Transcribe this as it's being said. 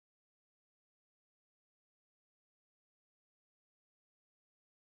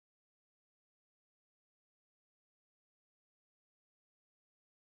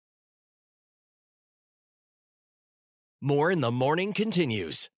More in the Morning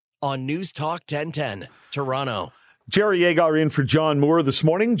continues on News Talk 1010, Toronto. Jerry Agar in for John Moore this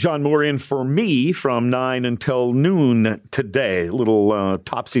morning. John Moore in for me from 9 until noon today. A little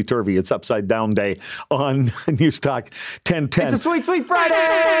topsy-turvy. It's upside down day on News Talk 1010. It's a sweet, sweet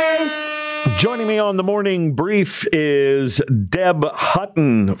Friday! Joining me on the morning brief is Deb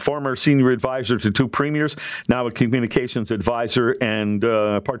Hutton, former senior advisor to two premiers, now a communications advisor and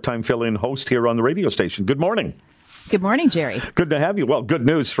part-time fill-in host here on the radio station. Good morning. Good morning, Jerry. Good to have you. Well, good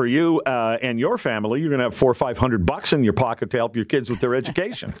news for you and your family. You're going to have $400 or $500 in your pocket to help your kids with their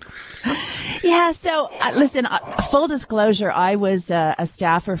education. Yeah, so listen, full disclosure, I was a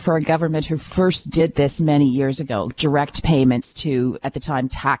staffer for a government who first did this many years ago, direct payments to, at the time,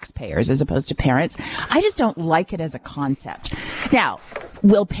 taxpayers as opposed to parents. I just don't like it as a concept. Now,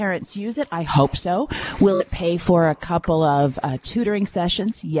 will parents use it? I hope so. Will it pay for a couple of tutoring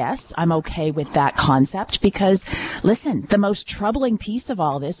sessions? Yes, I'm okay with that concept because, listen, the most troubling piece of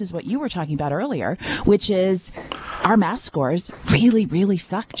all this is what you were talking about earlier, which is our math scores really, really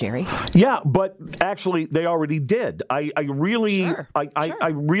suck, Jerry. Yeah, but actually they already did. I really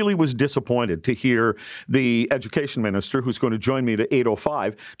was disappointed to hear the education minister, who's going to join me at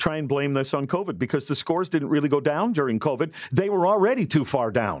 8:05, try and blame this on COVID because the scores didn't really go down during COVID. They were already too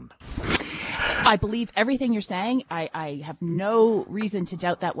far down. I believe everything you're saying. I have no reason to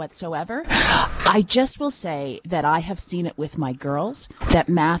doubt that whatsoever. I just will say that I have seen it with my girls, that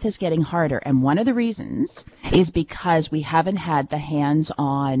math is getting harder. And one of the reasons is because we haven't had the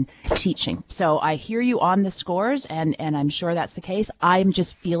hands-on teaching. So I hear you on the scores, and I'm sure that's the case. I'm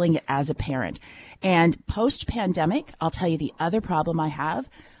just feeling it as a parent. And post-pandemic, I'll tell you the other problem I have,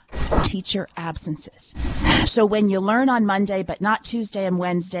 teacher absences. So when you learn on Monday, but not Tuesday and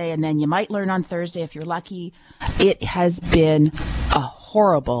Wednesday, and then you might learn on Thursday if you're lucky, it has been a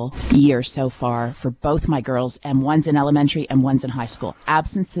horrible year so far for both my girls, and one's in elementary and one's in high school.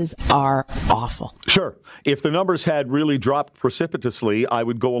 Absences are awful. Sure. If the numbers had really dropped precipitously, I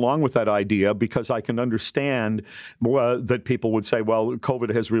would go along with that idea because I can understand that people would say, well,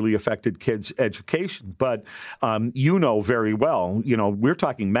 COVID has really affected kids' education. But you know very well, we're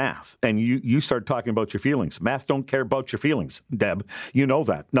talking math, and you start talking about your feelings. Math don't care about your feelings, Deb. You know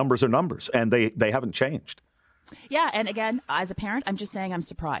that. Numbers are numbers, and they haven't changed. Yeah, and again, as a parent, I'm just saying I'm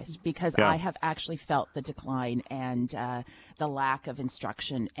surprised because I have actually felt the decline and the lack of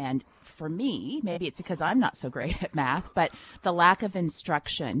instruction. And for me, maybe it's because I'm not so great at math, but the lack of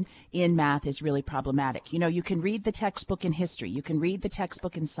instruction in math is really problematic. You can read the textbook in history. You can read the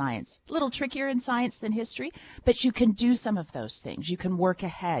textbook in science. A little trickier in science than history, but you can do some of those things. You can work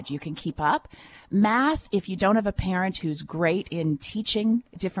ahead. You can keep up. Math, if you don't have a parent who's great in teaching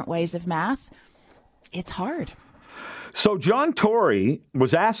different ways of math, it's hard. So John Tory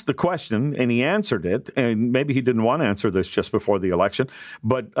was asked the question, and he answered it, and maybe he didn't want to answer this just before the election,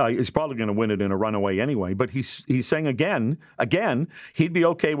 but he's probably going to win it in a runaway anyway. But he's saying again, he'd be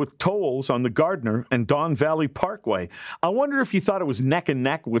okay with tolls on the Gardiner and Don Valley Parkway. I wonder if he thought it was neck and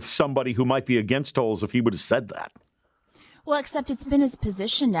neck with somebody who might be against tolls if he would have said that. Well, except it's been his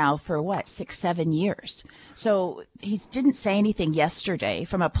position now for 6-7 years. So he didn't say anything yesterday.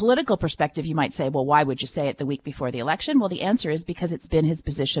 From a political perspective, you might say, well, why would you say it the week before the election? Well, the answer is because it's been his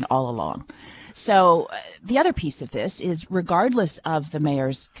position all along. So the other piece of this is, regardless of the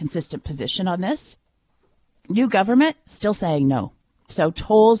mayor's consistent position on this, new government still saying no. So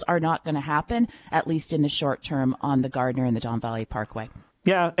tolls are not going to happen, at least in the short term, on the Gardiner and the Don Valley Parkway.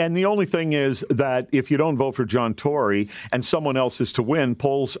 Yeah, and the only thing is that if you don't vote for John Tory and someone else is to win,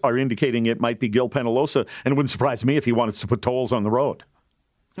 polls are indicating it might be Gil Penalosa, and it wouldn't surprise me if he wanted to put tolls on the road.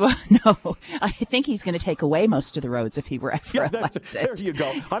 Well, no, I think he's going to take away most of the roads if he were ever elected. There you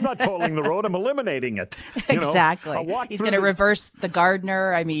go. I'm not tolling the road. I'm eliminating it. Exactly. He's going to reverse the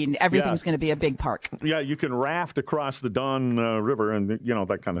Gardiner. I mean, everything's going to be a big park. Yeah, you can raft across the Don River and,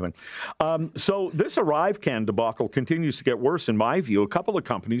 that kind of thing. So this ArriveCAN debacle continues to get worse, in my view. A couple of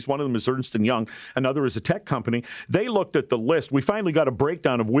companies, one of them is Ernst & Young, another is a tech company. They looked at the list. We finally got a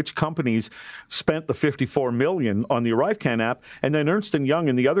breakdown of which companies spent the $54 million on the ArriveCAN app, and then Ernst & Young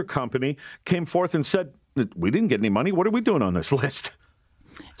and the other company came forth and said, we didn't get any money. What are we doing on this list?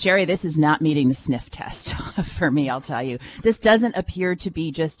 Jerry, this is not meeting the sniff test for me, I'll tell you. This doesn't appear to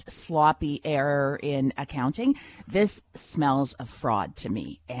be just sloppy error in accounting. This smells of fraud to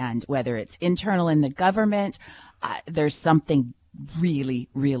me. And whether it's internal in the government, there's something really,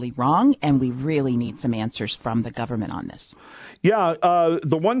 really wrong, and we really need some answers from the government on this. Yeah,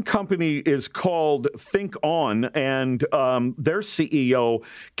 the one company is called Think On, and their CEO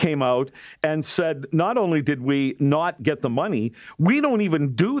came out and said, not only did we not get the money, we don't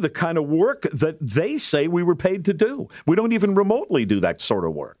even do the kind of work that they say we were paid to do. We don't even remotely do that sort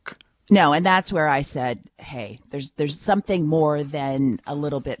of work. No, and that's where I said, hey, there's something more than a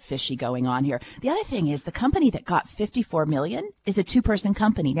little bit fishy going on here. The other thing is the company that got $54 million is a two-person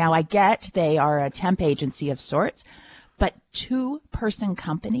company. Now, I get they are a temp agency of sorts, but two-person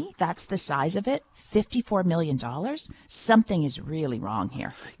company, that's the size of it, $54 million. Something is really wrong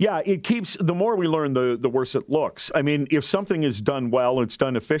here. Yeah, it keeps, the more we learn, the worse it looks. I mean, if something is done well, it's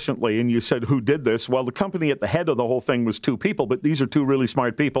done efficiently, and you said, who did this? Well, the company at the head of the whole thing was two people, but these are two really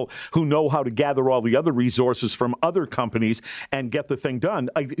smart people who know how to gather all the other resources from other companies and get the thing done.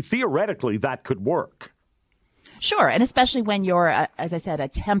 Theoretically, that could work. Sure, and especially when you're, as I said, a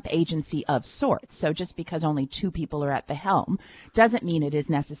temp agency of sorts. So just because only two people are at the helm doesn't mean it is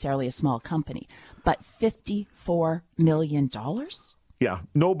necessarily a small company. But $54 million? Yeah,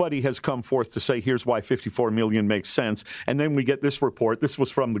 nobody has come forth to say, here's why $54 million makes sense. And then we get this report. This was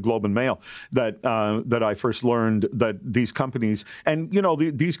from the Globe and Mail that I first learned that these companies, and, you know,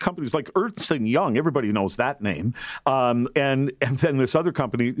 these companies like Ernst & Young, everybody knows that name. And then this other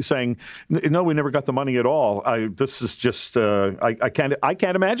company saying, no, we never got the money at all. This is just, I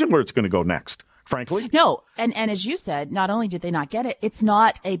can't imagine where it's going to go next. Frankly? No. And as you said, not only did they not get it, it's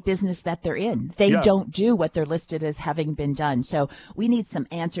not a business that they're in. They don't do what they're listed as having been done. So we need some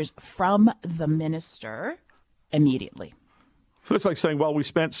answers from the minister immediately. So it's like saying, well, we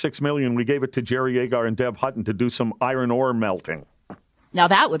spent $6 million. We gave it to Jerry Agar and Deb Hutton to do some iron ore melting. Now,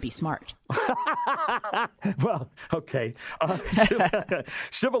 that would be smart. Well, okay.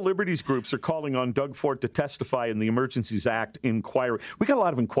 Civil liberties groups are calling on Doug Ford to testify in the Emergencies Act inquiry. We got a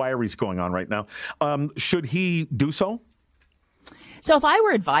lot of inquiries going on right now. Should he do so? So if I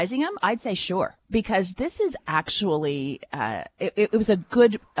were advising him, I'd say sure, because this is actually, it was a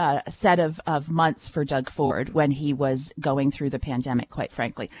good set of months for Doug Ford when he was going through the pandemic, quite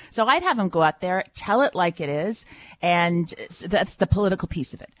frankly. So I'd have him go out there, tell it like it is, and that's the political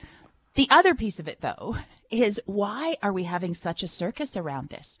piece of it. The other piece of it, though, is why are we having such a circus around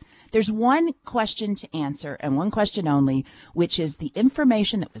this? There's one question to answer and one question only, which is the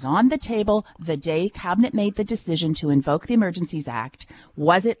information that was on the table the day Cabinet made the decision to invoke the Emergencies Act.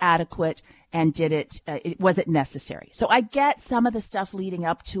 Was it adequate? And was it necessary? So I get some of the stuff leading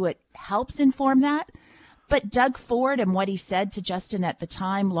up to it helps inform that. But Doug Ford and what he said to Justin at the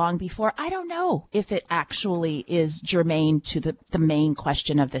time, long before, I don't know if it actually is germane to the main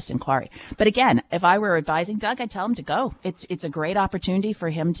question of this inquiry. But again, if I were advising Doug, I'd tell him to go. It's a great opportunity for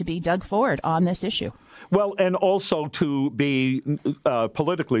him to be Doug Ford on this issue. Well, and also to be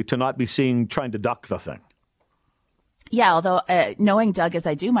politically, to not be seen trying to duck the thing. Yeah, although knowing Doug as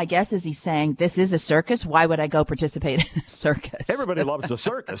I do, my guess is he's saying, this is a circus. Why would I go participate in a circus? Everybody loves a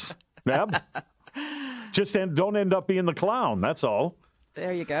circus. Yep. Just don't end up being the clown. That's all.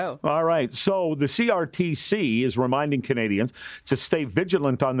 There you go. All right. So the CRTC is reminding Canadians to stay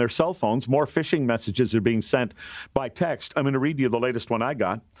vigilant on their cell phones. More phishing messages are being sent by text. I'm going to read you the latest one I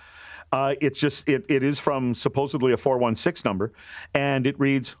got. It is from supposedly a 416 number, and it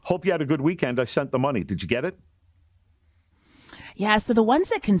reads, "Hope you had a good weekend. I sent the money. Did you get it?" Yeah, so the ones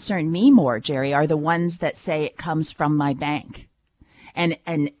that concern me more, Jerry, are the ones that say it comes from my bank.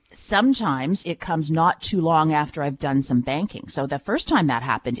 And sometimes it comes not too long after I've done some banking. So the first time that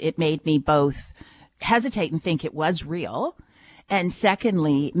happened, it made me both hesitate and think it was real. And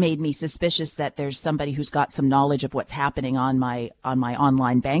secondly, made me suspicious that there's somebody who's got some knowledge of what's happening on my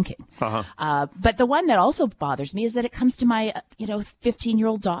online banking. Uh-huh. But the one that also bothers me is that it comes to my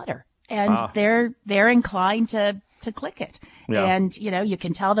 15-year-old daughter, and they're inclined to click it. Yeah. And you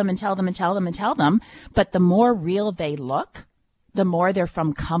can tell them and tell them and tell them and tell them, but the more real they look, the more they're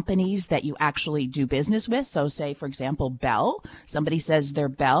from companies that you actually do business with. So say, for example, Bell. Somebody says they're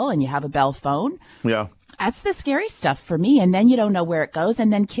Bell and you have a Bell phone. Yeah. That's the scary stuff for me. And then you don't know where it goes.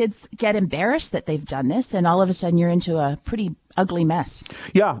 And then kids get embarrassed that they've done this. And all of a sudden you're into a pretty ugly mess.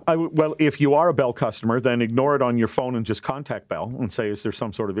 Yeah. Well, if you are a Bell customer, then ignore it on your phone and just contact Bell and say, is there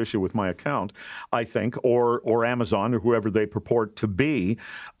some sort of issue with my account, I think, or Amazon or whoever they purport to be.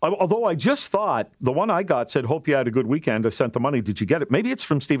 Although I just thought the one I got said, hope you had a good weekend. I sent the money. Did you get it? Maybe it's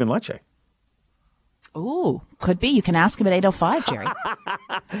from Stephen Lecce. Ooh, could be. You can ask him at 8:05, Jerry.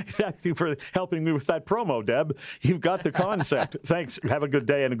 Thank you for helping me with that promo, Deb. You've got the concept. Thanks. Have a good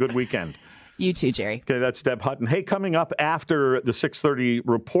day and a good weekend. You too, Jerry. Okay, that's Deb Hutton. Hey, coming up after the 6:30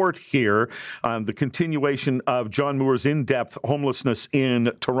 report here, the continuation of John Moore's in-depth homelessness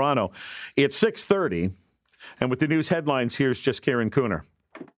in Toronto. It's 6:30, and with the news headlines, here's just Karen Cooner.